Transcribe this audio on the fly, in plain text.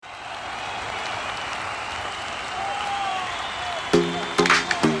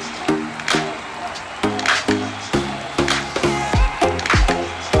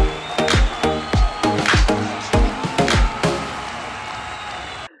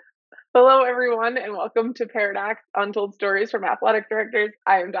Hello, everyone, and welcome to Paradox Untold Stories from Athletic Directors.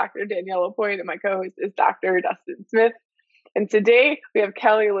 I am Dr. Danielle Lapointe, and my co-host is Dr. Dustin Smith. And today we have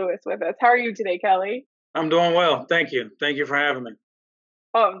Kelly Lewis with us. How are you today, Kelly? I'm doing well. Thank you. Thank you for having me.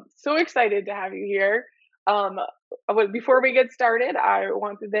 So excited to have you here. Um, Before we get started, I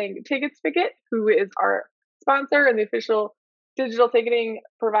want to thank Ticket Spigot, who is our sponsor and the official digital ticketing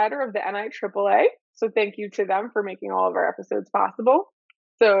provider of the NIAAA. So thank you to them for making all of our episodes possible.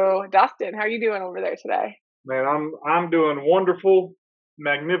 So, Dustin, how are you doing over there today? Man, I'm doing wonderful,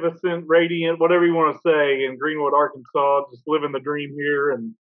 magnificent, radiant, whatever you want to say, in Greenwood, Arkansas. Just living the dream here,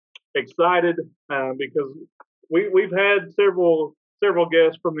 and excited because we've had several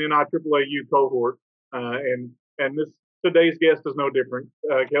guests from the NIAAAU cohort, and this today's guest is no different.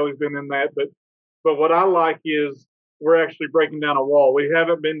 Kelly's been in that, but what I like is we're actually breaking down a wall. We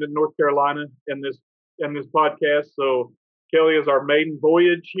haven't been to North Carolina in this podcast, so Kelly is our maiden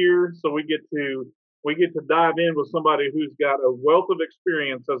voyage here. So we get to dive in with somebody who's got a wealth of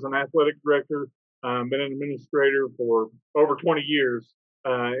experience as an athletic director, been an administrator for over 20 years,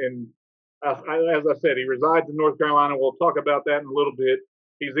 and as I said, he resides in North Carolina. We'll talk about that in a little bit.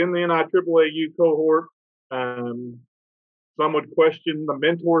 He's in the NIAAAU cohort. Um, some would question the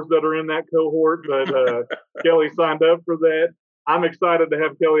mentors that are in that cohort, but Kelly signed up for that. I'm excited to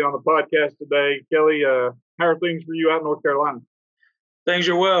have Kelly on the podcast today. Kelly, how are things for you out in North Carolina? Things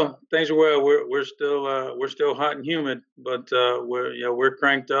are well. Things are well. We're still hot and humid, but we're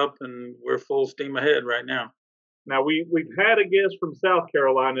cranked up and we're full steam ahead right now. Now we've had a guest from South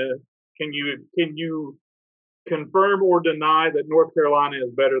Carolina. Can you confirm or deny that North Carolina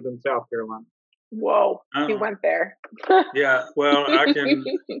is better than South Carolina? Whoa, he went there. Yeah, well,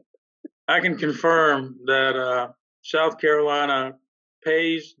 I can confirm that South Carolina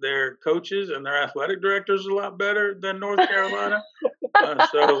pays their coaches and their athletic directors a lot better than North Carolina.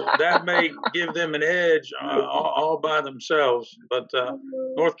 So that may give them an edge all by themselves. But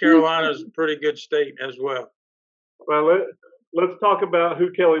North Carolina is a pretty good state as well. Well, let's talk about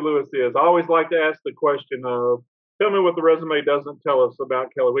who Kelly Lewis is. I always like to ask the question of, tell me what the resume doesn't tell us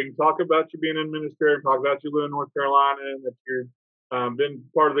about Kelly. We can talk about you being an administrator, talk about you living in North Carolina, and that you've been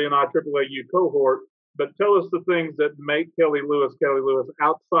part of the NIAAAU cohort. But tell us the things that make Kelly Lewis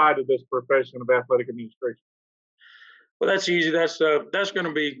outside of this profession of athletic administration. Well, that's easy. That's going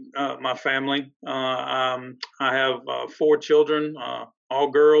to be my family. I have 4 children, all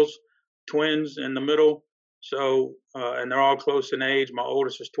girls, twins in the middle. So, and they're all close in age. My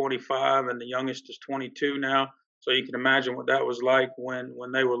oldest is 25, and the youngest is 22 now. So you can imagine what that was like when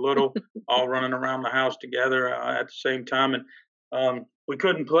they were little, all running around the house together at the same time. And we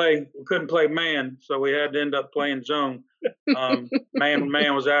couldn't play man, so we had to end up playing zone. Man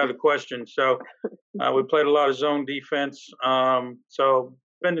was out of the question. So we played a lot of zone defense. So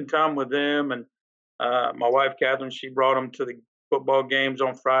spending time with them, and my wife Catherine, she brought them to the football games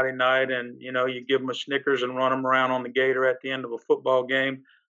on Friday night, and you give them a Snickers and run them around on the gator at the end of a football game,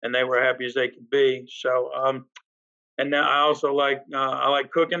 and they were happy as they could be. So and now I also I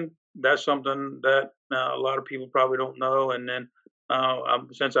like cooking. That's something that a lot of people probably don't know. And then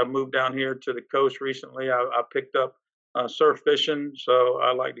since I moved down here to the coast recently, I picked up surf fishing. So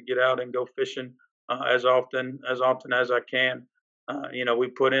I like to get out and go fishing as often as I can. We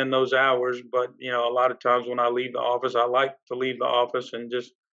put in those hours, but a lot of times when I leave the office, I like to leave the office and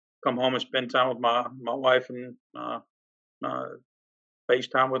just come home and spend time with my wife and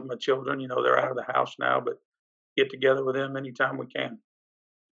FaceTime with my children. They're out of the house now, but get together with them anytime we can.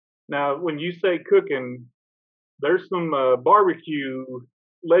 Now, when you say cooking, there's some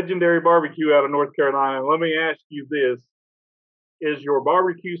legendary barbecue out of North Carolina. Let me ask you this. Is your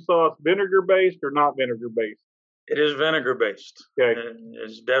barbecue sauce vinegar based or not vinegar based? It is vinegar based. Okay.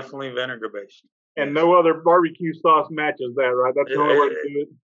 It's definitely vinegar based. And no other barbecue sauce matches that, right? That's the only way to do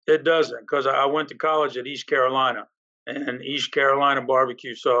it? It doesn't, because I went to college at East Carolina, and East Carolina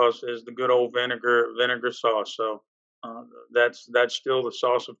barbecue sauce is the good old vinegar sauce. So that's still the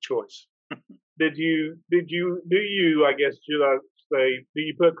sauce of choice. Do you, I guess, should I say, do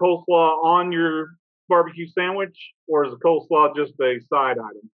you put coleslaw on your barbecue sandwich, or is the coleslaw just a side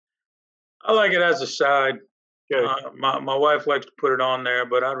item? I like it as a side. Okay. My wife likes to put it on there,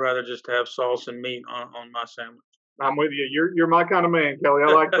 but I'd rather just have sauce and meat on my sandwich. I'm with you. You're my kind of man, Kelly.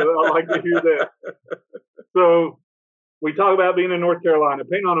 I like to hear that. So we talk about being in North Carolina.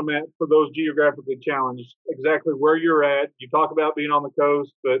 Paint on a map for those geographically challenged exactly where you're at. You talk about being on the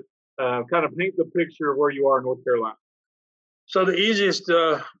coast, but kind of paint the picture of where you are in North Carolina. So the easiest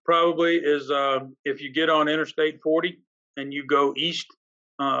probably is if you get on Interstate 40 and you go east,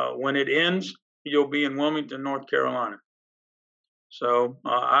 when it ends, you'll be in Wilmington, North Carolina. So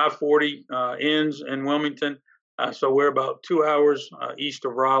I-40 ends in Wilmington. So we're about 2 hours east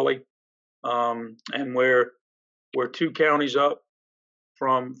of Raleigh, and we're 2 counties up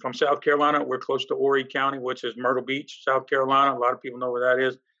from South Carolina. We're close to Horry County, which is Myrtle Beach, South Carolina. A lot of people know where that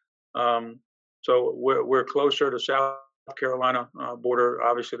is. So we're closer to South Carolina border,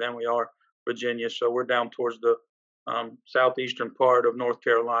 obviously, than we are Virginia. So we're down towards the southeastern part of North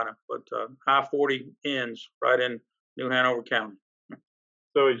Carolina. But I-40 ends right in New Hanover County.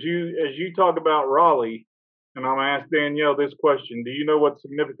 So as you talk about Raleigh, and I'm gonna ask Danielle this question: do you know what's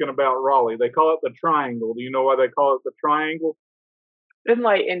significant about Raleigh? They call it the Triangle. Do you know why they call it the Triangle?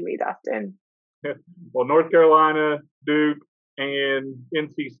 Enlighten me, Dustin. Well, North Carolina, Duke, and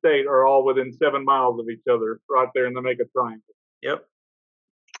NC State are all within 7 miles of each other, right there, and they make a triangle. Yep.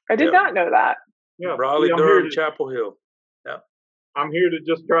 I did not know that. Yeah, Raleigh, Durham, Chapel Hill. Yep. I'm here to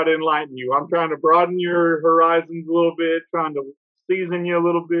just try to enlighten you. I'm trying to broaden your horizons a little bit, trying to season you a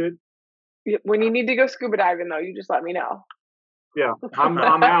little bit. When you need to go scuba diving, though, you just let me know. Yeah, I'm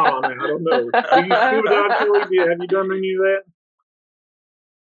out on that. I don't know. Do you scuba dive, Kelly? Have you done any of that?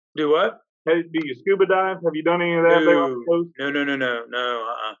 Do what? Hey, do you scuba dive? Have you done any of that?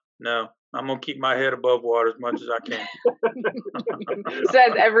 No. I'm gonna keep my head above water as much as I can.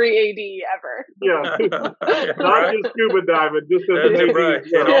 Says every AD ever. Yeah, not just scuba diving, just as an AD. Right.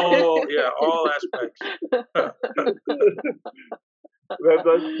 In all aspects.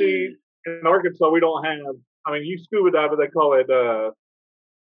 See, in Arkansas, we don't have. I mean, you scuba dive, but they call it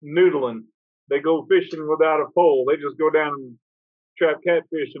noodling. They go fishing without a pole. They just go down and trap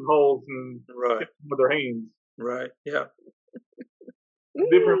catfish in holes and right. get them with their hands. Right. Yeah.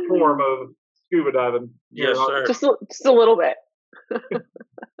 Different form of scuba diving. Yes, sir. Just a little bit.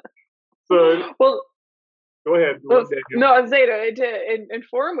 So, well, go ahead. No, Zeta, to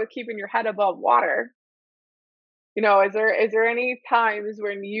inform with keeping your head above water. You know, is there any times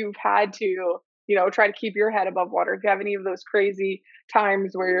when you've had to, you know, try to keep your head above water? Do you have any of those crazy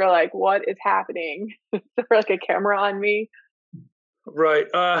times where you're like, what is happening? Is there like a camera on me? Right.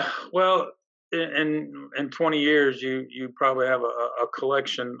 Well, in 20 years, you probably have a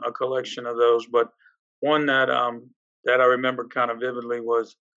collection of those. But one that I remember kind of vividly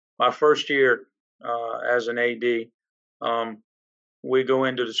was my first year as an AD. We go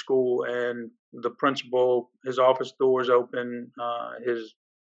into the school and the principal, his office doors open, his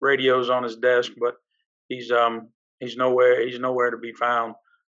radio's on his desk, but he's nowhere to be found.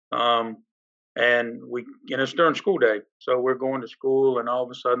 And it's during school day, so we're going to school, and all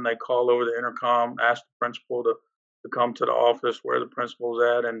of a sudden they call over the intercom, ask the principal to come to the office where the principal's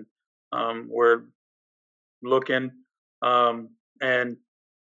at, and we're looking, and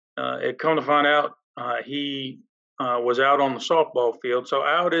it come to find out he was out on the softball field. So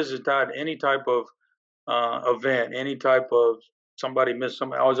out is tied to any type of event, any type of somebody missed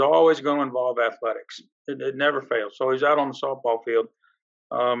somebody. I was always going to involve athletics. It never fails. So he's out on the softball field,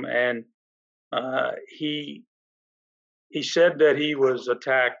 and he said that he was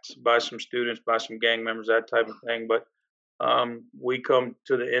attacked by some students, by some gang members, that type of thing. But we come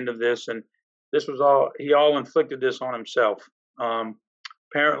to the end of this, and this was he inflicted this on himself.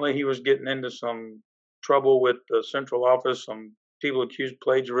 Apparently, he was getting into some trouble with the central office. Some people accused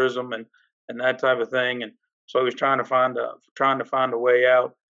plagiarism and that type of thing, and so he was trying to find a way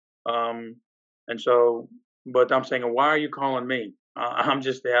out. And so, but I'm saying, why are you calling me? I'm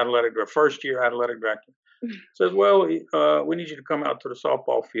just the first year athletic director. Says, well, we need you to come out to the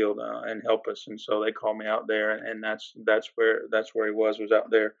softball field and help us. And so they called me out there, and that's where he was out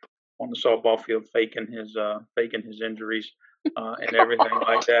there on the softball field, faking his injuries and everything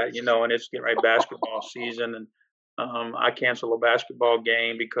like that, you know. And it's getting ready basketball season, and I cancel a basketball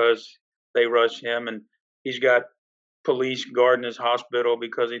game because they rush him, and he's got police guarding his hospital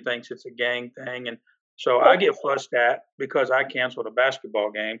because he thinks it's a gang thing. And so I get fussed at because I canceled a basketball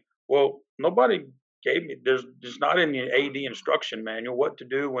game. Well, nobody gave me, there's not in the AD instruction manual what to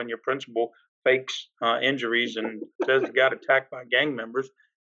do when your principal fakes injuries and says he got attacked by gang members.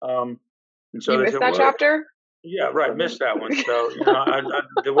 And so you missed that chapter? Yeah, right. Missed that one. So, you know,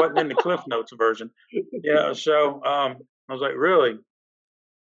 it wasn't in the Cliff Notes version. Yeah. So I was like, really?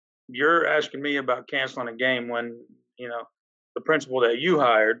 You're asking me about canceling a game when, you know, the principal that you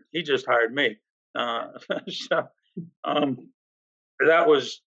hired, he just hired me. So that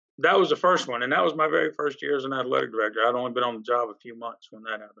was the first one, and that was my very first year as an athletic director. I'd only been on the job a few months when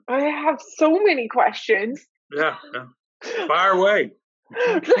that happened. I have so many questions. Yeah. Fire away.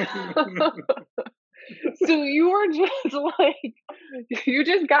 So you were just like, you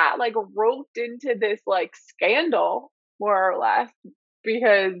just got like roped into this like scandal, more or less,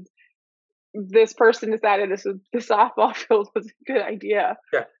 because this person decided the softball field was a good idea,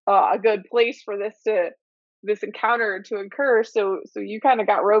 Yeah. a good place for this encounter to occur. So you kind of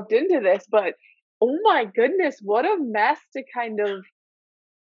got roped into this, but oh my goodness, what a mess to kind of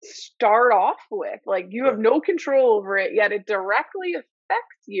start off with. Like you have Right. no control over it, yet it directly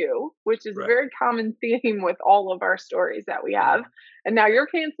affects you, which is a Right. very common theme with all of our stories that we have. And now you're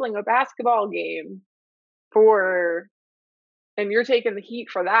canceling a basketball game for, and you're taking the heat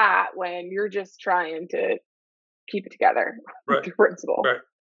for that when you're just trying to keep it together with Right. your principal. Right.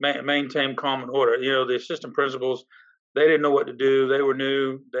 Maintain calm and order. The assistant principals, they didn't know what to do. They were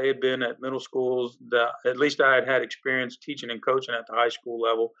new. They had been at middle schools. At least I had had experience teaching and coaching at the high school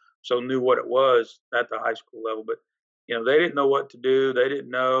level, so knew what it was at the high school level. But they didn't know what to do. They didn't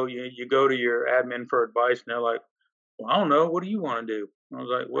know. You go to your admin for advice, and they're like, "Well, I don't know. What do you want to do?" I was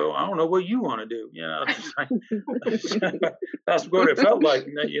like, "Well, I don't know what you want to do." It's like, that's what it felt like.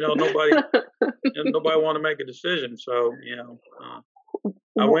 Nobody wanted to make a decision. So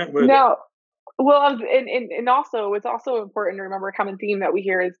I went with it. Now, well, and also it's also important to remember a common theme that we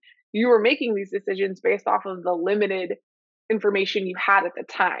hear is you were making these decisions based off of the limited information you had at the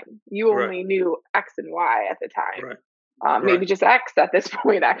time. You Right. only knew X and Y at the time. Right. Maybe just X at this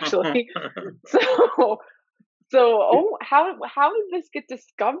point, actually. So, how did this get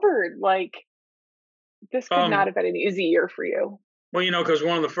discovered? Like, this could not have been an easy year for you. Well, because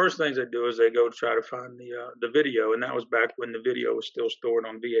one of the first things they do is they go try to find the video, and that was back when the video was still stored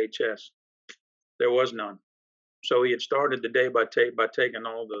on VHS. There was none. So he had started the day by taking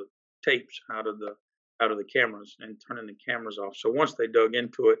all the tapes out of the cameras and turning the cameras off. So once they dug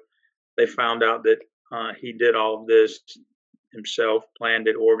into it, they found out that he did all of this himself, planned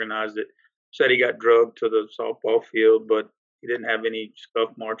it, organized it. Said he got drugged to the softball field, but he didn't have any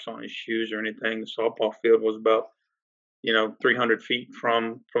scuff marks on his shoes or anything. The softball field was about 300 feet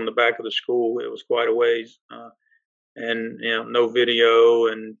from the back of the school. It was quite a ways, and no video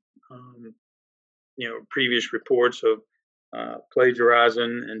and previous reports of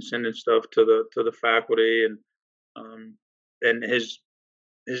plagiarizing and sending stuff to the faculty, and his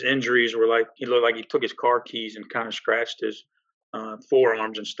injuries were like he looked like he took his car keys and kind of scratched his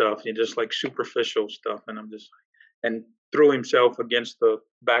forearms and stuff, and just like superficial stuff. And I'm just and threw himself against the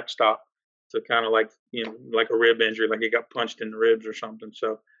backstop to kind of like like a rib injury, like he got punched in the ribs or something.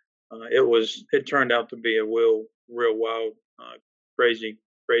 So it turned out to be a real wild, crazy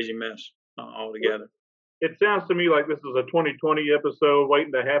mess altogether. It sounds to me like this is a 2020 episode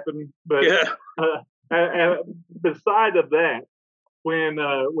waiting to happen. But yeah. Beside of that, when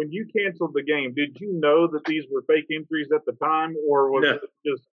you canceled the game, did you know that these were fake injuries at the time, or was it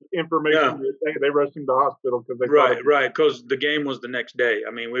just information that they rushed him to the hospital because they right? Because the game was the next day.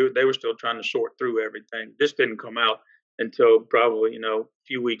 I mean, they were still trying to sort through everything. This didn't come out until probably a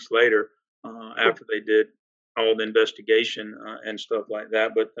few weeks later after they did all the investigation and stuff like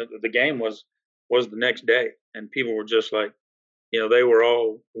that. But the game was the next day, and people were just like, they were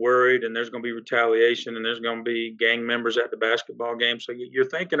all worried, and there's going to be retaliation, and there's going to be gang members at the basketball game. So you're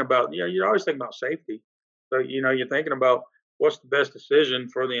thinking about, you're always thinking about safety. So, you're thinking about what's the best decision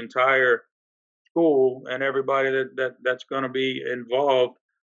for the entire school and everybody that's going to be involved.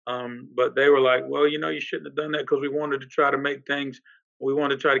 But they were like, well, you shouldn't have done that because we wanted to try to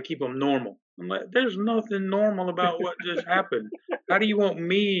keep them normal. I'm like, there's nothing normal about what just happened. How do you want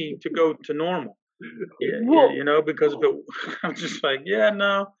me to go to normal? Yeah, because if I'm just like,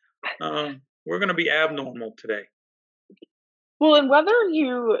 no, we're going to be abnormal today. Well, and whether I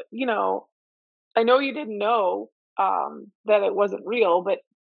know you didn't know that it wasn't real, but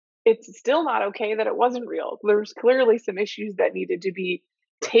it's still not okay that it wasn't real. There's clearly some issues that needed to be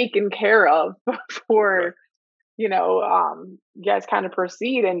taken care of before, you guys kind of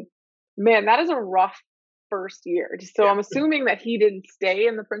proceed. And man, that is a rough first year. So I'm assuming that he didn't stay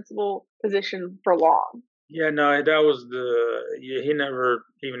in the principal position for long. Yeah, no, that was he never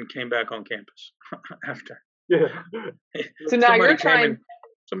even came back on campus after. Yeah. So now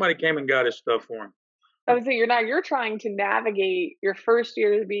somebody came and got his stuff for him. I would say you're trying to navigate your first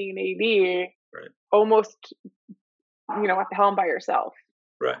year as being an AD, almost, at the helm by yourself.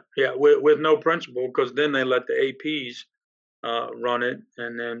 Right. Yeah, with no principal, because then they let the APs run it,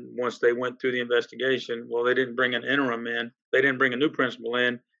 and then once they went through the investigation, well, they didn't bring an interim in. They didn't bring a new principal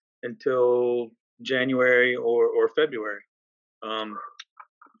in until January or February. And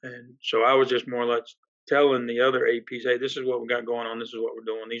so I was just more or less telling the other APs, hey, this is what we got going on. This is what we're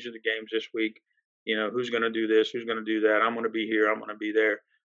doing. These are the games this week. Who's going to do this? Who's going to do that? I'm going to be here. I'm going to be there.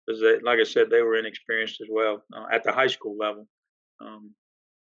 Because, like I said, they were inexperienced as well at the high school level,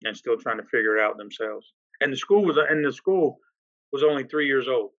 and still trying to figure it out themselves. And the school was only 3 years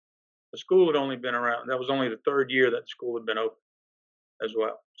old. The school had only been around. That was only the third year that the school had been open as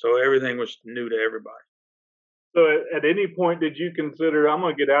well. So everything was new to everybody. So at any point did you consider, I'm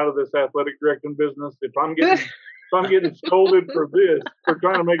going to get out of this athletic directing business if I'm getting scolded for this, for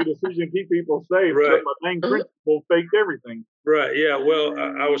trying to make a decision to keep people safe, Right. but my main principal faked everything. Right. Yeah. Well,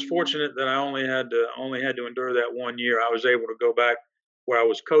 I was fortunate that I only had to endure that 1 year. I was able to go back where I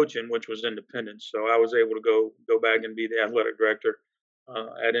was coaching, which was Independence. So I was able to go back and be the athletic director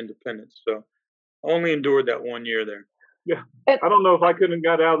at Independence. So only endured that 1 year there. Yeah. I don't know if I couldn't have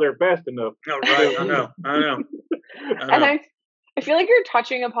got out of there fast enough. No, right. I know. And I feel like you're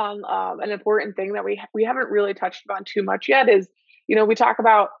touching upon an important thing that we haven't really touched upon too much yet is, we talk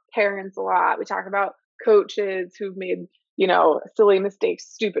about parents a lot. We talk about coaches who've made, silly mistakes,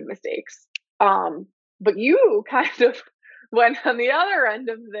 stupid mistakes. But you kind of went on the other end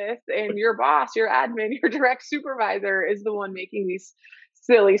of this, and your boss, your admin, your direct supervisor is the one making these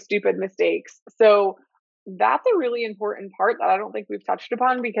silly, stupid mistakes. So that's a really important part that I don't think we've touched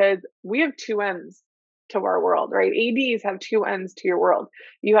upon, because we have two ends to our world, right? ADs have two ends to your world.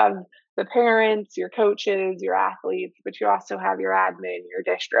 You have the parents, your coaches, your athletes, but you also have your admin, your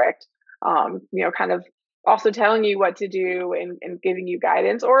district, kind of also telling you what to do and giving you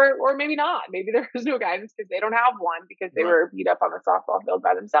guidance, or maybe not. Maybe there is no guidance because they don't have one, because they were beat up on the softball field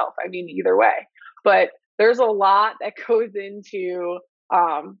by themselves. I mean, either way, but there's a lot that goes into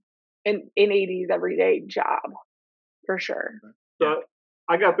an AD's everyday job, for sure. So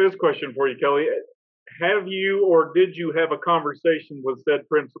I got this question for you, Kelly. Have you or did you have a conversation with said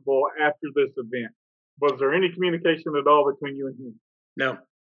principal after this event? Was there any communication at all between you and him?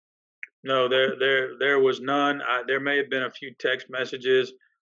 No, there was none. There may have been a few text messages.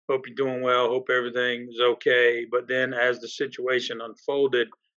 Hope you're doing well. Hope everything's okay. But then as the situation unfolded,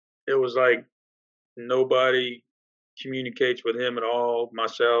 it was like nobody communicates with him at all.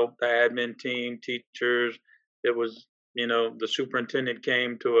 Myself, the admin team, teachers. It was, the superintendent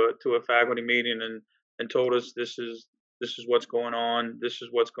came to a faculty meeting and told us this is what's going on. This is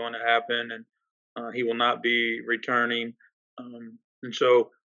what's going to happen, and he will not be returning. And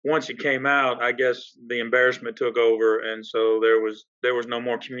so once it came out, I guess the embarrassment took over, and so there was no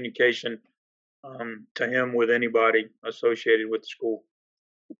more communication to him with anybody associated with the school.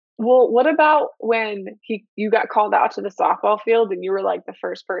 Well, what about when you got called out to the softball field and you were like the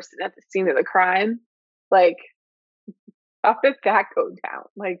first person at the scene of the crime? Like, how did that go down?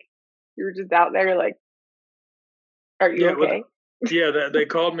 Like, you were just out there, like, are you okay? They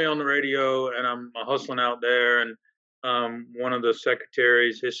called me on the radio, and I'm hustling out there, and one of the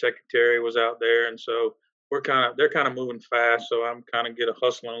secretaries, his secretary, was out there, and so they're kind of moving fast, so I'm kind of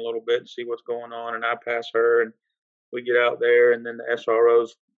hustling a little bit and see what's going on, and I pass her, and we get out there, and then the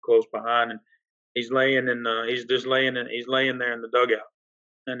SRO's close behind, and he's laying there in the dugout,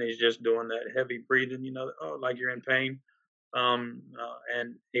 and he's just doing that heavy breathing, like you're in pain.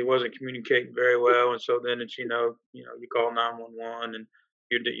 And he wasn't communicating very well, and so then it's you call 911 and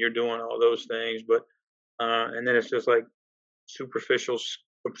you're doing all those things, but and then it's just like superficial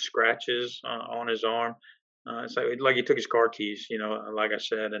scratches on his arm. It's like he took his car keys, like I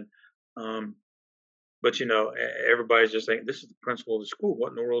said, and but everybody's just saying, this is the principal of the school. What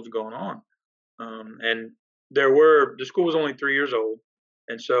in the world's going on? And the school was only 3 years old.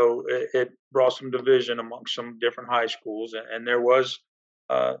 And so it brought some division amongst some different high schools. And there was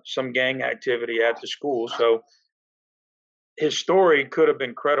some gang activity at the school. So his story could have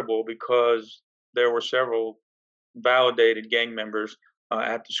been credible because there were several validated gang members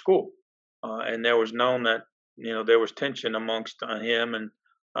at the school. And there was known that, there was tension amongst him and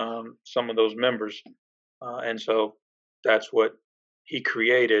some of those members. And so that's what he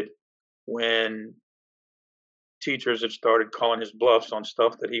created when teachers had started calling his bluffs on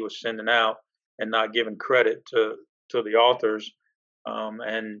stuff that he was sending out and not giving credit to the authors.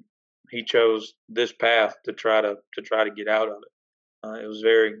 And he chose this path to try to get out of it. It was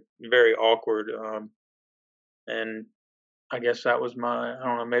very, very awkward. And I guess that was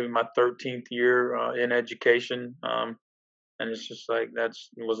maybe my 13th year in education. And it's just like, it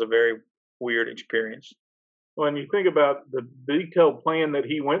was a very weird experience. When you think about the detailed plan that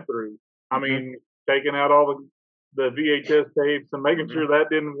he went through, I mean, taking out all the VHS tapes and making sure that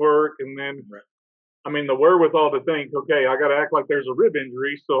didn't work, and then, I mean, the wherewithal to think, okay, I got to act like there's a rib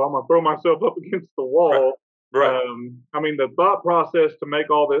injury, so I'm gonna throw myself up against the wall. Right. I mean, the thought process to make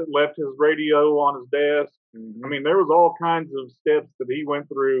all that, left his radio on his desk. I mean, there was all kinds of steps that he went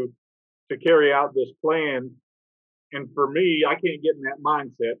through to carry out this plan. And for me, I can't get in that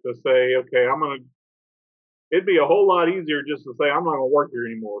mindset to say, okay, it'd be a whole lot easier just to say, I'm not going to work here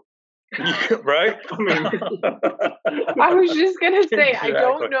anymore. Right? I mean, I was just gonna say, I Exactly.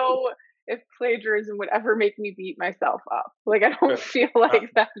 don't know if plagiarism would ever make me beat myself up. Like, I don't Yeah. feel Uh,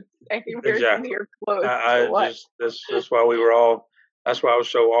 like that's anywhere exactly. near close to I what. just that's why we were all. That's why I was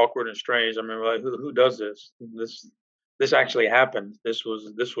so awkward and strange. I mean, like, who does this? This actually happened. This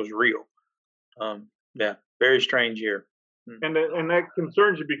was real. Yeah, very strange year. Mm. and that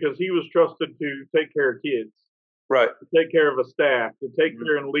concerns you because he was trusted to take care of kids, Right. to take care of a staff, to take Mhm.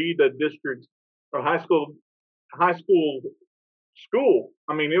 care and lead a district or high school. I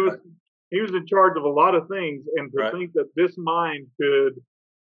mean, Right. he was in charge of a lot of things, and to Right. think that this mind could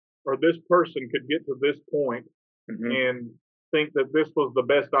or this person could get to this point Hmm. and think that this was the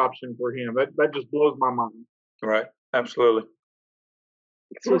best option for him. That just blows my mind. Right. Absolutely.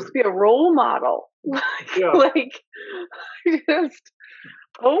 It's supposed to be a role model. Yeah. Like, just,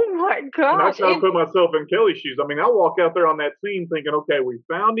 oh my And I gosh. try to put myself in Kelly's shoes. I mean, I walk out there on that scene thinking, okay, we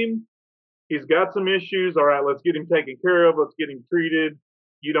found him. He's got some issues. All right, let's get him taken care of. Let's get him treated.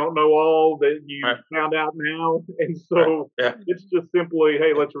 You don't know all that you Right. found out now. And Right. so Yeah. it's just simply,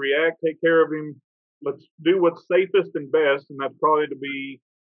 hey, let's react, take care of him. Let's do what's safest and best. And that's probably to be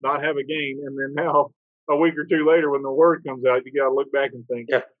not have a game. And then now, a week or two later, when the word comes out, you got to look back and think,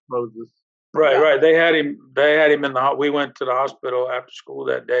 Yeah. Moses. Right. Yeah. Right. They had him. They had him in the. We went to the hospital after school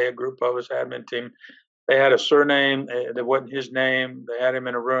that day. A group of us, admin team. They had a surname that wasn't his name. They had him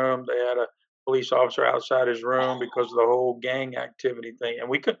in a room. They had a police officer outside his room because of the whole gang activity thing, and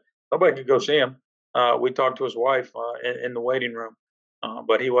nobody could go see him. We talked to his wife in the waiting room,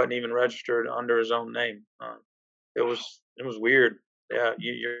 but he wasn't even registered under his own name. It was weird. Yeah,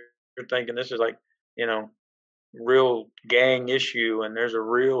 you're thinking this is like, you know, real gang issue, and there's a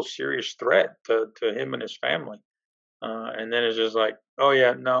real serious threat to him and his family. And then it's just like, oh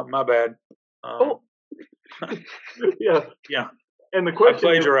yeah, no, my bad. Oh, Yeah. Yeah, And the I question is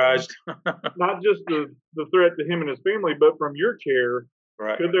plagiarized. not just the threat to him and his family, but from your chair,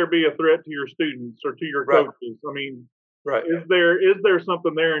 Right, could there be a threat to your students or to your Right. coaches? I mean, right, is there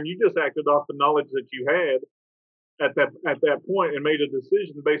something there? And you just acted off the knowledge that you had at that point and made a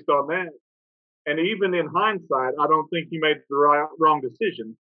decision based on that. And even in hindsight, I don't think you made the wrong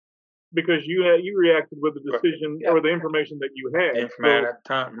decision because you reacted with the Right. decision Yeah. or the information that you had. information So at the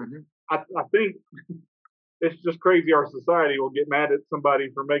time. Hmm. I think it's just crazy our society will get mad at somebody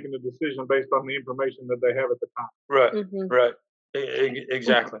for making a decision based on the information that they have at the time. Right, mhm. right,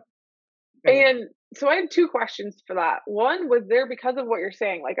 exactly. And so I had two questions for that. One, was there, because of what you're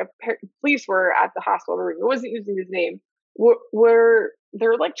saying, like police were at the hospital room, it wasn't using his name. Were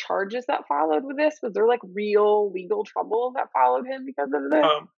there like charges that followed with this? Was there like real legal trouble that followed him because of this?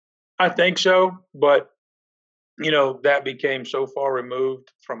 I think so, but that became so far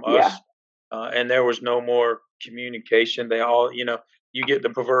removed from Yeah. us, and there was no more communication. They all, you get the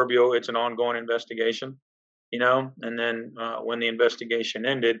proverbial, it's an ongoing investigation, and then when the investigation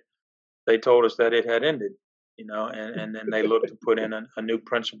ended, they told us that it had ended, and then they looked to put in a new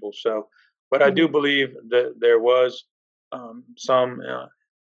principal. So, but I do believe that there was some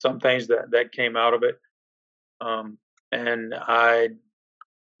things that came out of it, and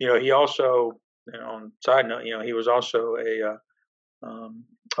he also, on side note, he was also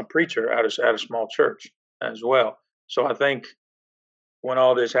a preacher at a small church as well. So I think when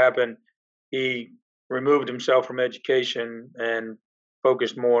all this happened, he removed himself from education and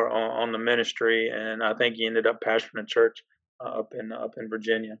focused more on the ministry. And I think he ended up pastoring a church up in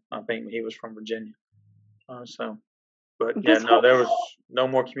Virginia. I think he was from Virginia. But yeah, This no, whole there was no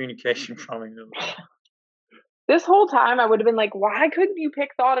more communication from him. this whole time I would have been like, why couldn't you pick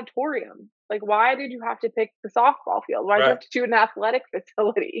the auditorium? Like, why did you have to pick the softball field? Why did you have Right, to do an athletic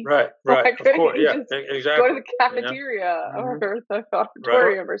facility? right, Why right. Of couldn't course, you yeah, just go to exactly. the cafeteria or Hmm. the Right.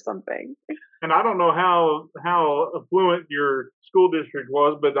 auditorium or something? And I don't know how affluent your school district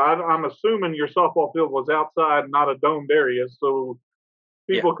was, but I'm assuming your softball field was outside, not a domed area, so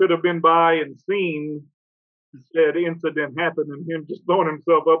Yeah, people could have been by and seen said incident happen and him just throwing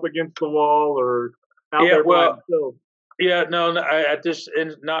himself up against the wall or out yeah. there by Well, himself. yeah, no, at this,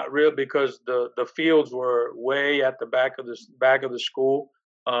 and not real, because the fields were way at the back of the school,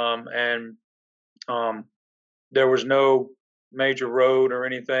 and there was no major road or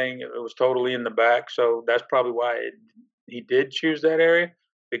anything. It was totally in the back, so that's probably why he did choose that area.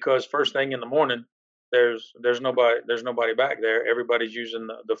 Because first thing in the morning, there's nobody back there. Everybody's using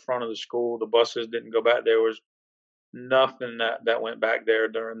the front of the school. The buses didn't go back. There was nothing that went back there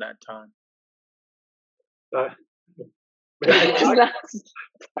during that time. Uh, man, That's-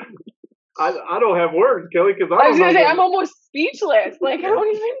 I don't have words, Kelly, because I I was don't gonna know. say, I'm almost speechless. Like, I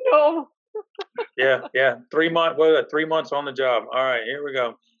don't even know. Yeah, 3 months. What was that? 3 months on the job. All right, here we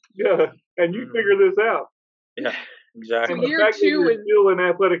go. Yeah, and you figure this out. Yeah, So exactly. And the year fact that 2 you're was still in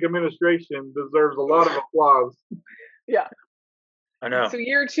athletic administration deserves a lot of applause. yeah. I know. So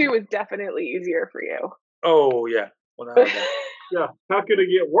year 2 was definitely easier for you. Oh yeah, without a doubt. Yeah, how could it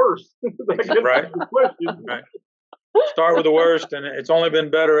get worse? I guess Right. that's the question. Right. Start with the worst, and it's only been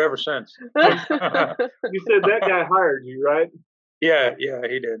better ever since. You said that guy hired you, right? Yeah,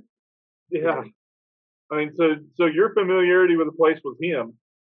 he did. Yeah. I mean, so your familiarity with the place was him.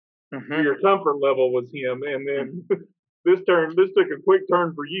 Mhm. Your comfort level was him, and then this took a quick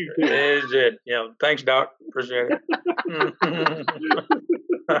turn for you too. It did. Yeah. Thanks, Doc. Appreciate it.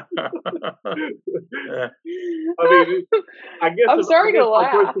 Yeah. I mean, I guess I'm sorry to my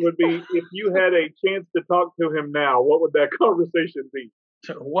laugh. question would be, if you had a chance to talk to him now, what would that conversation be?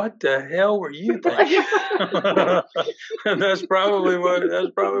 What the hell were you thinking? That's probably what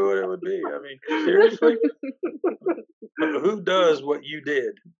it would be. I mean, seriously, who does what you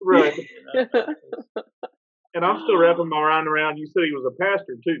did? Right. You know? And I'm still wrapping my mind around. You said he was a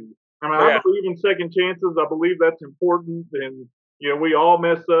pastor too. I mean, Yeah. I believe in second chances. I believe that's important, and we all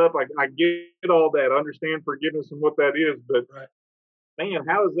mess up. I get all that. I understand forgiveness and what that is, but Right. man,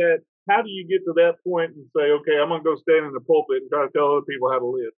 how is that? How do you get to that point and say, okay, I'm gonna go stand in the pulpit and try to tell other people how to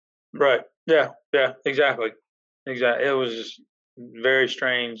live? Right. Yeah. Exactly. It was just very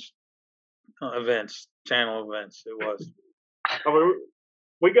strange channel events. It was. I mean,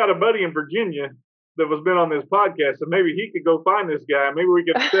 we got a buddy in Virginia that was been on this podcast, and maybe he could go find this guy. Maybe we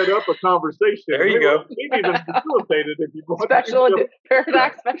could set up a conversation. There you go. Maybe even facilitate it if you want.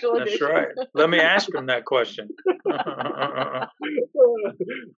 Paradox special That's edition. right. Let me ask him that question.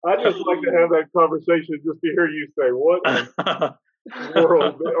 I just like to have that conversation just to hear you say, "What in the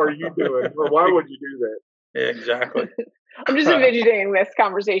world are you doing? Or why would you do that?" Exactly. I'm just envisioning this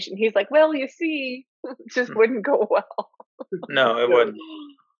conversation. He's like, "Well, you see, it just wouldn't go well." No, it wouldn't.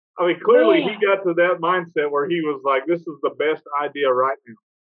 I mean, clearly he got to that mindset where he was like, "This is the best idea right now."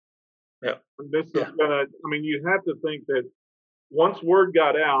 Yeah. And this is gonna. I mean, you have to think that once word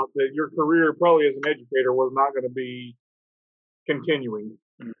got out that your career, probably as an educator, was not going to be continuing.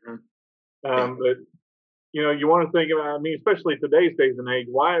 Mhm. But you want to think about. I mean, especially today's days and age.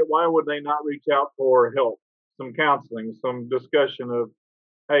 Why would they not reach out for help, some counseling, some discussion of,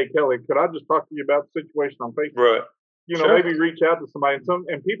 "Hey, Kelly, could I just talk to you about the situation I'm facing?" Right. Sure. Maybe reach out to somebody,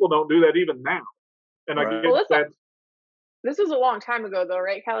 and people don't do that even now. And I Right. guess Well, that's this was a long time ago, though,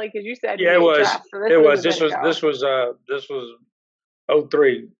 right, Kelly? Because you said Yeah, it was. VHS, so It was. a This bit was. ago. This was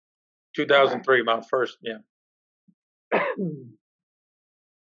 03, 2003. My first. Yeah. I mean,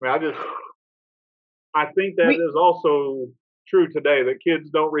 I think that is also true today, that kids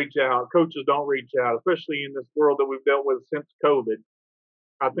don't reach out, coaches don't reach out, especially in this world that we've dealt with since COVID.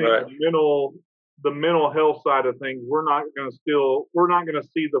 I think Right. the mental health side of things, we're not going to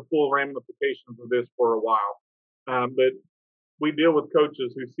see the full ramifications of this for a while. But we deal with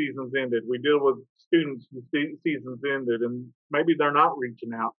coaches whose seasons ended. We deal with students whose seasons ended, and maybe they're not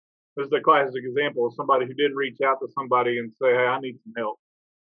reaching out. This is a classic example of somebody who didn't reach out to somebody and say, "Hey, I need some help."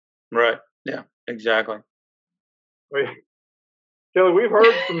 Right. Yeah. Exactly. Kelly, we've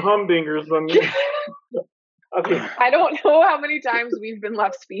heard some humdingers on I don't know how many times we've been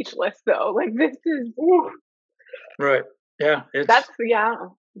left speechless, though. Like, this is Right. Yeah. It's that's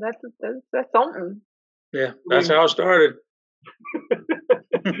something. yeah. That's how it started.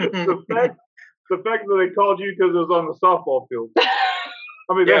 the fact that they called you because it was on the softball field.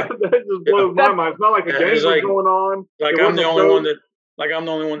 I mean, Yeah. that just blows my mind. It's not like a game it's was like- going on. Like It I'm the wasn't only so- one that. Like I'm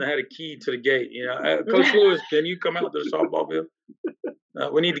the only one that had a key to the gate. Coach Lewis, can you come out to the softball field?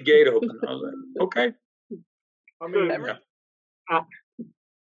 We need the gate open. I was like, okay. I mean, Yeah. I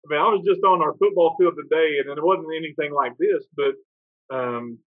was just on our football field today, and it wasn't anything like this, but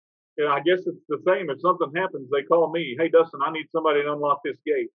I guess it's the same. If something happens, they call me. "Hey, Dustin, I need somebody to unlock this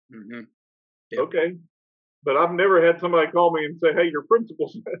gate." Hmm. Yep. Okay. But I've never had somebody call me and say, "Hey, your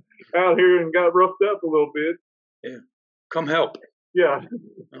principal's out here and got roughed up a little bit." Yeah. Come help. Yeah.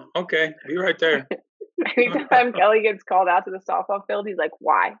 Okay. Be right there. Anytime Kelly gets called out to the softball field, he's like,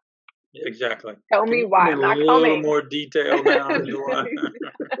 "Why? Exactly. Tell Can me you why give I'm me not a little coming." more detail now.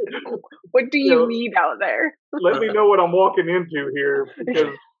 What do you need out there? Let me know what I'm walking into here,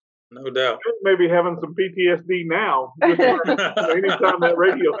 because No doubt. I may be having some PTSD now. Anytime that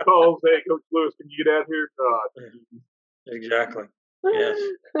radio calls, "Hey, Coach Lewis, can you get out here?" Exactly. Yes.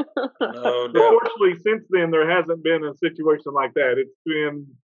 No doubt. Unfortunately, since then, there hasn't been a situation like that. It's been,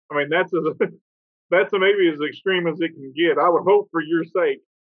 I mean, that's maybe as extreme as it can get. I would hope for your sake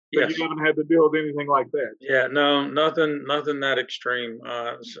that Yes. you haven't had to deal with anything like that. Yeah. No. Nothing that extreme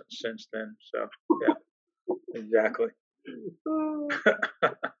since then. So yeah. Exactly.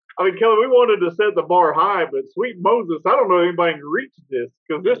 I mean, Kelly, we wanted to set the bar high, but sweet Moses, I don't know anybody can reach this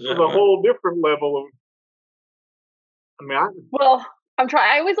because this is a whole different level of. I mean, well, I'm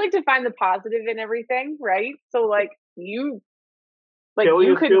trying. I always like to find the positive in everything, right? So, like Kelly you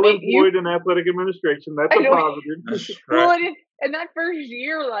is could still make employed in athletic administration. That's a positive. That's well, right. in that first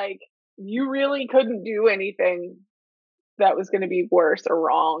year, like you really couldn't do anything that was going to be worse or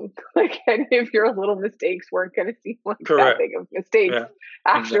wrong. Like any of your little mistakes weren't going to seem like that Correct. big of mistakes Yeah,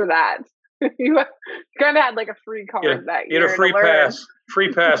 after that. You kind of had like a free card that you year. had a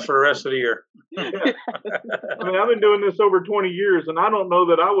free pass for the rest of the year. Yeah. I mean, I've been doing this over 20 years, and I don't know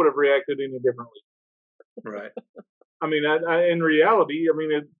that I would have reacted any differently. Right. I mean, in reality, I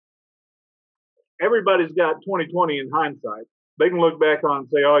mean, everybody's got 20/20 in hindsight. They can look back on and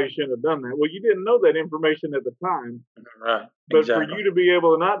say, "Oh, you shouldn't have done that." Well, you didn't know that information at the time. Right. But exactly. for you to be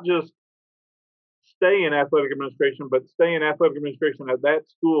able to not just stay in athletic administration, but stay in athletic administration at that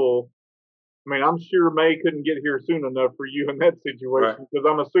school. I mean, I'm sure May couldn't get here soon enough for you in that situation because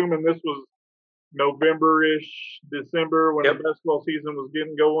I'm assuming this was November-ish, December when the basketball season was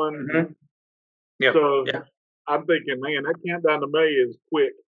getting going. Mm-hmm. Yep. So I'm thinking, man, that countdown to May is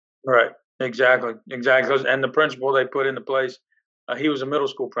quick. Right. Exactly. And the principal they put into place, he was a middle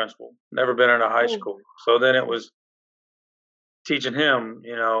school principal, never been in a high school. So then it was teaching him,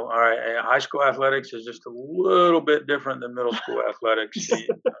 all right, high school athletics is just a little bit different than middle school athletics. Just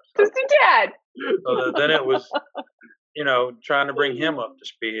a tad. So then it was, trying to bring him up to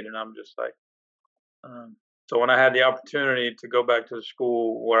speed. And I'm just like, so when I had the opportunity to go back to the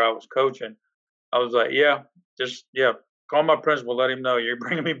school where I was coaching, I was like, call my principal, let him know you're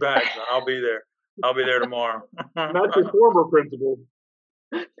bringing me back. So I'll be there. I'll be there tomorrow. Not your former principal.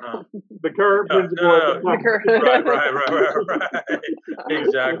 The current principal. Right.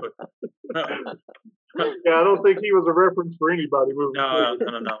 Exactly. Yeah, I don't think he was a reference for anybody moving forward.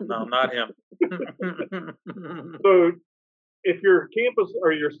 No, not him. So, if your campus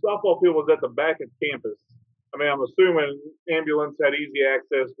or your softball field was at the back of campus, I mean, I'm assuming ambulance had easy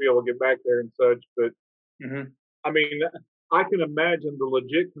access to be able to get back there and such, but I mean, I can imagine the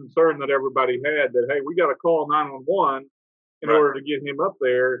legit concern that everybody had that, hey, we got to call 911 in order to get him up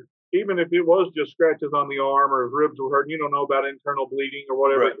there, even if it was just scratches on the arm or his ribs were hurting. You don't know about internal bleeding or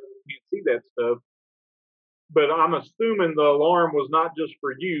whatever. You can't see that stuff. But I'm assuming the alarm was not just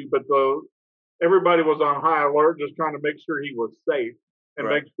for you, but everybody was on high alert, just trying to make sure he was safe and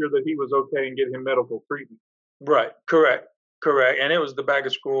make sure that he was okay and get him medical treatment. Right. Correct. And it was the back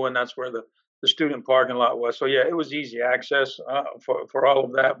of school, and that's where the student parking lot was. So yeah, it was easy access for all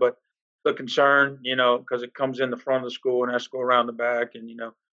of that. But the concern, because it comes in the front of the school and has to go around the back, and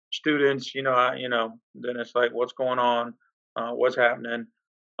students, then it's like, what's going on? What's happening?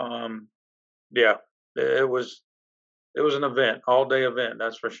 It was an event, all day event,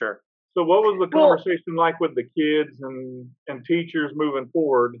 that's for sure. So what was the conversation like with the kids and teachers moving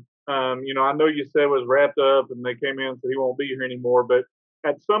forward? I know you said it was wrapped up and they came in and said he won't be here anymore, but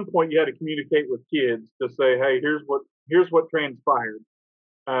at some point you had to communicate with kids to say, hey, here's what transpired.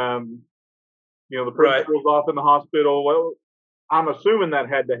 The principal was off in the hospital. Well, I'm assuming that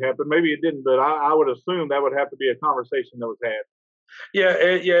had to happen. Maybe it didn't, but I would assume that would have to be a conversation that was had. Yeah,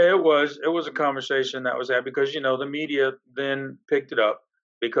 it was. It was a conversation that was had because the media then picked it up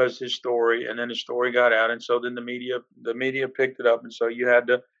because his story, and then his story got out, and so then the media picked it up, and so you had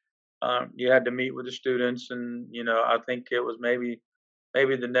to meet with the students, and I think it was maybe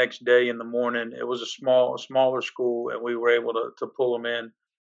the next day in the morning. It was a smaller school, and we were able to pull them in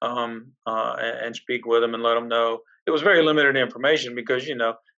and speak with them and let them know. It was very limited information because you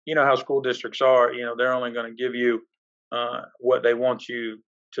know how school districts are. They're only going to give you what they want you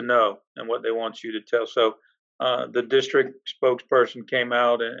to know and what they want you to tell. So the district spokesperson came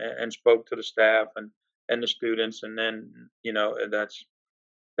out and spoke to the staff and the students, and then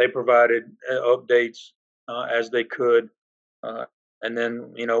they provided updates as they could, and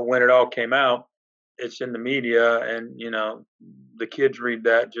then when it all came out, it's in the media, and the kids read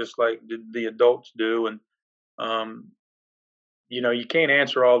that just like the adults do, and you can't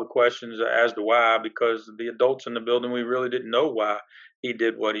answer all the questions as to why, because the adults in the building, we really didn't know why he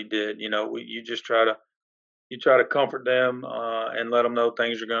did what he did. You just try to comfort them and let them know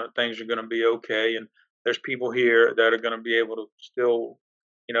things are gonna be okay, and there's people here that are gonna be able to still,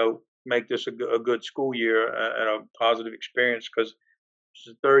 make this a good school year and a positive experience, because it's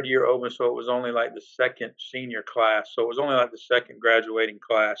the third year open, so it was only like the second senior class, so it was only like the second graduating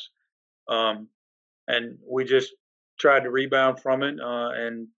class, and we just tried to rebound from it,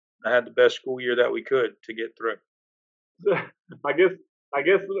 and I had the best school year that we could to get through. I guess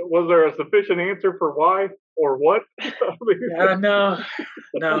was there a sufficient answer for why? or what? I mean, No,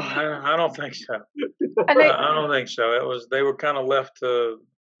 I don't think so. And they, I don't think so. They were kind of left to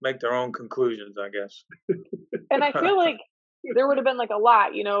make their own conclusions, I guess. and I feel like there would have been like a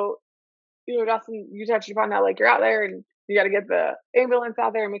lot, Dustin, you touched upon how like you're out there and you got to get the ambulance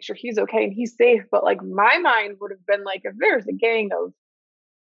out there and make sure he's okay and he's safe. But like my mind would have been like, if there's a gang of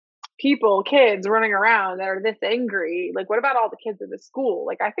kids running around that are this angry, like what about all the kids in the school?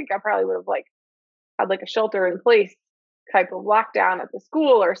 Like I think I probably would have like had like a shelter in place type of lockdown at the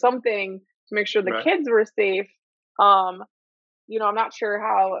school or something to make sure the Right. kids were safe. I'm not sure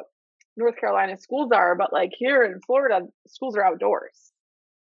how North Carolina schools are, but like here in Florida, schools are outdoors.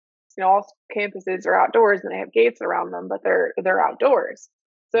 All campuses are outdoors and they have gates around them, but they're outdoors.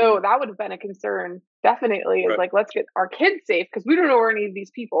 So that would have been a concern. Definitely, is Right. like, let's get our kids safe because we don't know where any of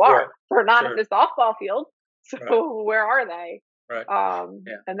these people are. Right. They're not Sure. at this softball field. So Right. where are they? Right. Yeah.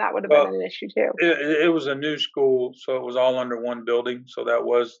 And that would have Well, been an issue too. It was a new school, so it was all under one building. So that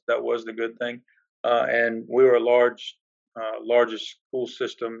was the good thing. And we were largest school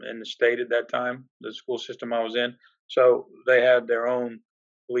system in the state at that time. The school system I was in, so they had their own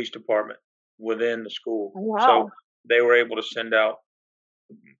police department within the school. Wow. So they were able to send out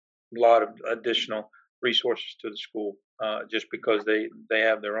a lot of additional resources to the school, just because they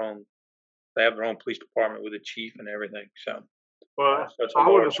have their own police department with a chief and everything. So, well, it's a I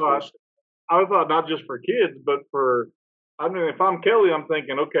would have large school thought, not just for kids, but for, I mean, if I'm Kelly, I'm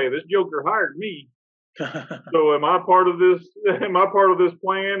thinking, okay, this joker hired me. So am I part of this? Am I part of this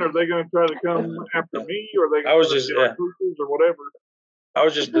plan? Are they going to try to come after me, or are they I going was to just get our troopers or whatever? I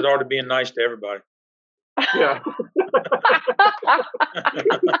was just started being nice to everybody. Yeah. Oh,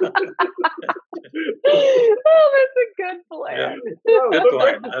 that's a good plan. Yeah. Oh, Good look,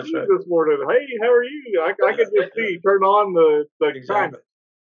 plan. I can That's see right. this morning. Hey, how are you? I can just see turn on the Exactly.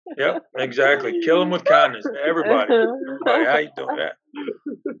 Yep, exactly. Kill them with kindness. Everybody. How you doing? Yeah.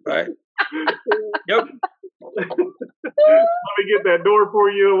 Right? Yep. Let me get that door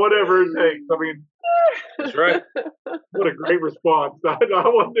for you, whatever it takes. I mean, That's right. what a great response. I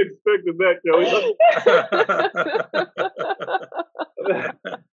wasn't expecting that, Kelly.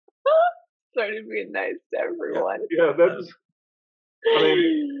 Started being nice to everyone. Yeah, that's, I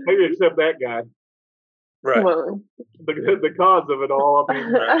mean, maybe except that guy. Right. Well, The cause of it all. I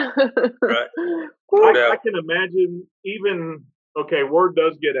mean, Right. I can imagine even, okay, word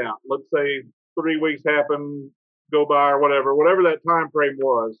does get out. Let's say 3 weeks happen, go by or whatever that time frame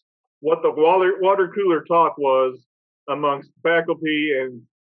was. What the water cooler talk was amongst faculty and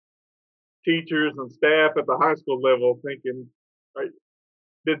teachers and staff at the high school level, thinking, right,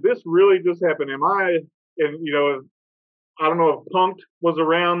 did this really just happen? Am I, and I don't know if Punked was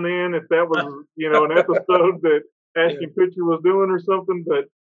around then, if that was, an episode that Ashton Kutcher was doing or something, but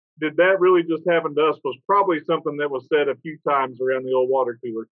did that really just happen to us was probably something that was said a few times around the old water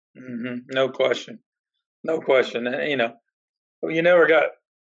cooler. No question. And, you never got,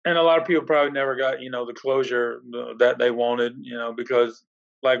 and a lot of people probably never got, the closure that they wanted, because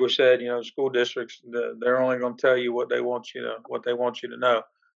like we said, school districts, they're only going to tell you what they want you to know.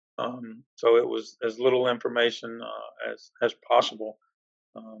 So it was as little information as possible.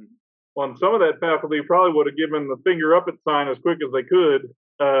 Well, and some of that faculty probably would have given the finger up it sign as quick as they could,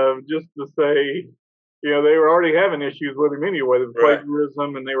 just to say, they were already having issues with him anyway, the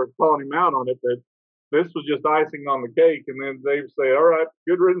plagiarism, and they were calling him out on it. But this was just icing on the cake, and then they say, "All right,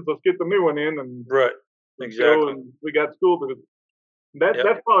 good riddance. Let's get the new one in." And right, exactly. And we got school because that's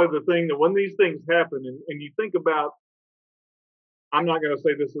probably the thing that when these things happen, and you think about. I'm not going to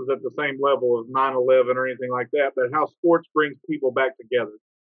say this is at the same level as 9/11 or anything like that, but how sports brings people back together.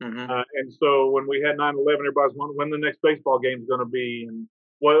 And so when we had 9/11, everybody's wondering when the next baseball game is going to be, and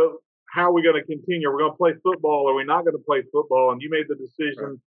how are we going to continue? Are we going to play football? Are we not going to play football? And you made the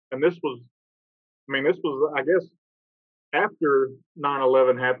decision, and this was, I guess, after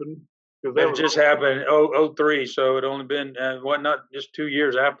 9/11 happened. Because that just happened 03, so it only been not just 2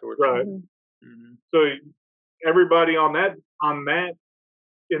 years afterwards. Right. So everybody on that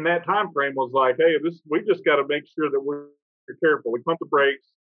in that time frame was like, hey, we just got to make sure that we're careful. We pump the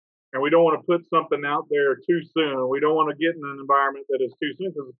brakes, and we don't want to put something out there too soon. We don't want to get in an environment that is too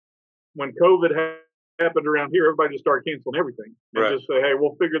soon. Because when COVID happened around here, everybody just started canceling everything and just say, hey,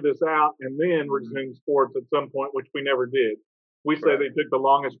 we'll figure this out and then resume sports at some point, which we never did. We say they took the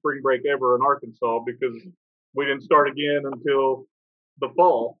longest spring break ever in Arkansas because we didn't start again until the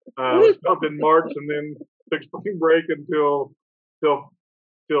fall. We stopped in March and then took spring break until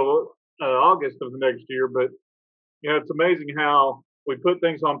August of the next year. But it's amazing how we put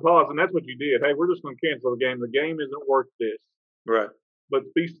things on pause, and that's what you did. Hey, we're just going to cancel the game. The game isn't worth this. Right. let's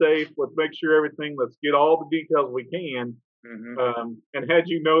be safe. Let's make sure everything. Let's get all the details we can. And had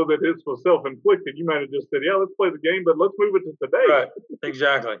you know that this was self-inflicted, you might have just said, "Yeah, let's play the game, but let's move it to today." Right.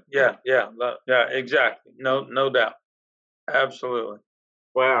 Exactly. Yeah. Exactly. No doubt. Absolutely.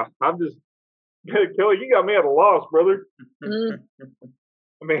 Wow. I'm just Kelly. You got me at a loss, brother. I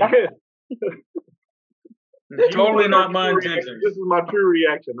mean, totally not my intention. This is my true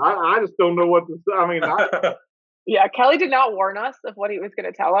reaction. I just don't know what to say. I mean, yeah, Kelly did not warn us of what he was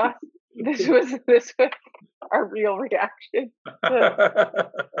going to tell us. This was our real reaction.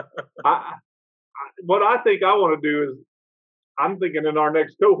 What I think I want to do is, I'm thinking in our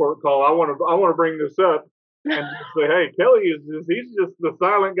next cohort call, I want to bring this up and just say, hey, Kelly he's just the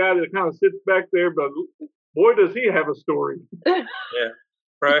silent guy that kind of sits back there, but boy, does he have a story. Yeah.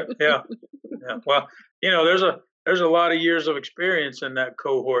 Right. Yeah. Well, there's a lot of years of experience in that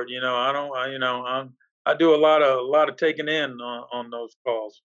cohort. I do a lot of taking in on those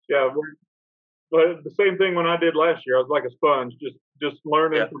calls. Yeah. But the same thing when I did last year. I was like a sponge, just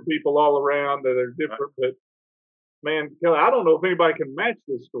learning from people all around that are different. Right. But man, Kelly, I don't know if anybody can match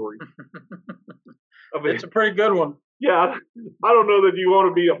this story. I mean, it's a pretty good one. Yeah, I don't know that you want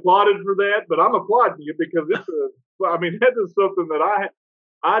to be applauded for that, but I'm applauding you because that is something that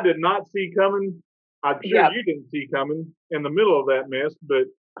I did not see coming. I'm sure you didn't see coming in the middle of that mess, but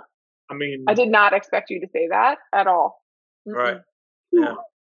I mean, I did not expect you to say that at all. Right. Yeah.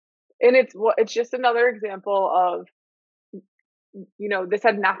 And it's just another example of, this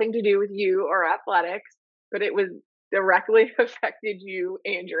had nothing to do with you or athletics, but it was directly affected you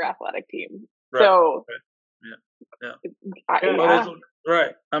and your athletic team. Right. So,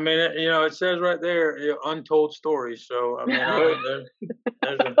 right. I mean, it says right there, untold stories. So, I mean, I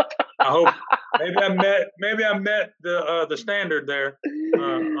hope maybe I met the standard there.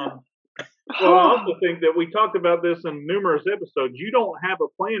 Well, I also think that we talked about this in numerous episodes. You don't have a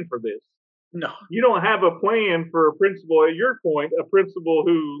plan for this. No. You don't have a plan for a principal, at your point, a principal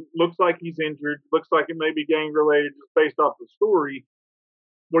who looks like he's injured, looks like it may be gang related just based off the story.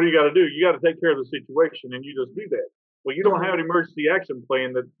 What do you got to do? You got to take care of the situation, and you just do that. Well, you don't have an emergency action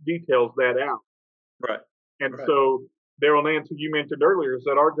plan that details that out. Right. And so, Daryl Nance, who you mentioned earlier,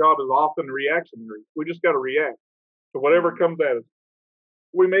 said our job is often reactionary. We just got to react to whatever comes at us.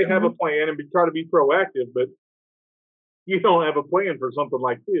 We may have a plan and try to be proactive, but you don't have a plan for something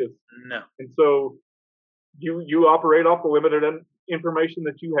like this. No. And so you operate off the limited information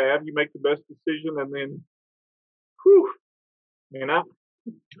that you have. You make the best decision, and then, man,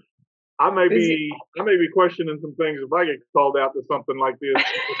 I may be questioning some things if I get called out to something like this.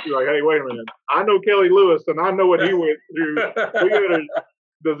 Just be like, hey, wait a minute. I know Kelly Lewis, and I know what he went through.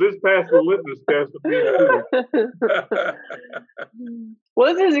 Does this pass the litmus test of being true?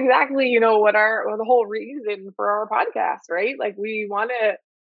 Well, this is exactly, what the whole reason for our podcast, right? Like, we want to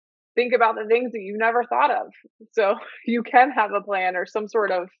think about the things that you never thought of. So you can have a plan or some sort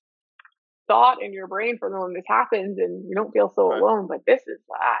of thought in your brain for when this happens, and you don't feel so alone. But this is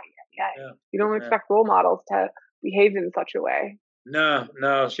you don't expect role models to behave in such a way. No,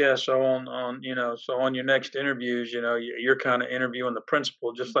 yeah. So on your next interviews, you're kind of interviewing the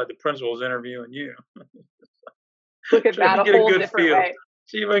principal, just like the principal's interviewing you. Look at that, a whole different way.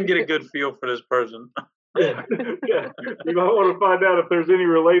 See if I can get a good feel for this person. Yeah. You might want to find out if there's any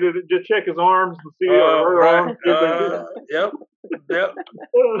related. Just check his arms and see her arms. Yep. Yeah,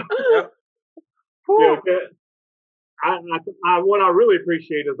 what I really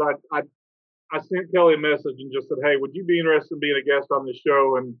appreciate is I sent Kelly a message and just said, hey, would you be interested in being a guest on the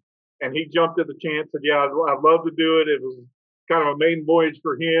show? And he jumped at the chance, said, yeah, I'd love to do it. It was kind of a maiden voyage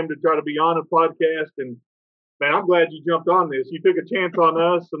for him to try to be on a podcast. And man, I'm glad you jumped on this. You took a chance on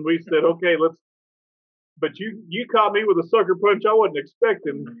us, and we said, okay, but you caught me with a sucker punch I wasn't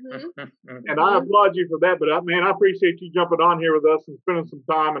expecting. And I applaud you for that. But man, I appreciate you jumping on here with us and spending some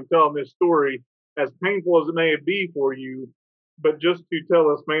time and telling this story, as painful as it may be for you, but just to tell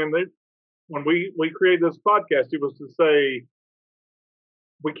us, man, that when we created this podcast, it was to say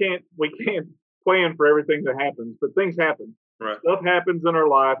we can't plan for everything that happens, but things happen. Right. Stuff happens in our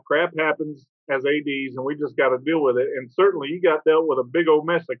life. Crap happens as ADs, and we just got to deal with it. And certainly, you got dealt with a big old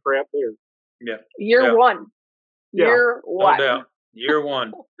mess of crap there. Yeah. Year one. No doubt. Year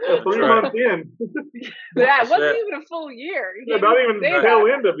one. 3 months in. That wasn't even a full year. Not even the tail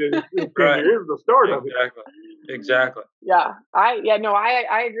end of it. Right. Here's the start of it. Exactly. Yeah. I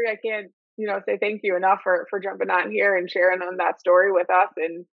agree. I can't, say thank you enough for jumping on here and sharing on that story with us.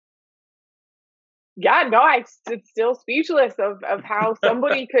 And I'm still speechless of how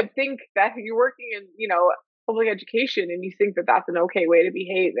somebody could think that you're working in, public education, and you think that that's an okay way to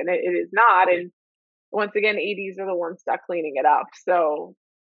behave, and it is not. And once again, ADs are the ones stuck cleaning it up. So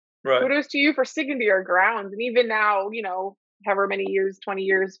Right. kudos to you for sticking to your ground. And even now, however many years, 20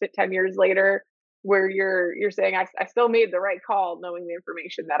 years, 10 years later, where you're saying, I still made the right call knowing the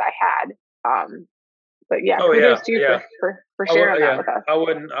information that I had. But yeah, Oh, kudos to you yeah. for sharing that Yeah. with us.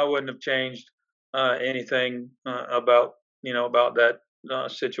 I wouldn't have changed anything about that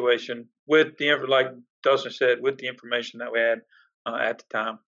situation with like Dustin said, with the information that we had at the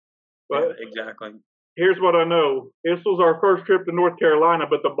time. But yeah, exactly. Here's what I know. This was our first trip to North Carolina,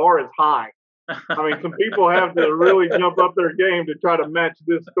 but the bar is high. I mean, some people have to really jump up their game to try to match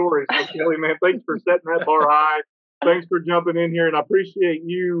this story. So, Kelly, man, thanks for setting that bar high. Thanks for jumping in here, and I appreciate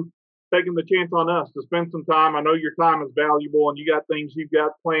you taking the chance on us to spend some time. I know your time is valuable, and you got things you've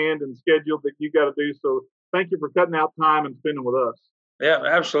got planned and scheduled that you got to do. So, thank you for cutting out time and spending with us. Yeah,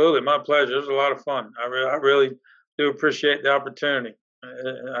 absolutely. My pleasure. It was a lot of fun. I really do appreciate the opportunity.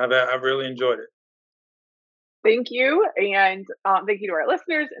 I've really enjoyed it. Thank you. And thank you to our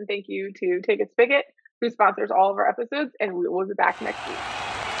listeners. And thank you to Take a Spigot, who sponsors all of our episodes. And we will be back next week.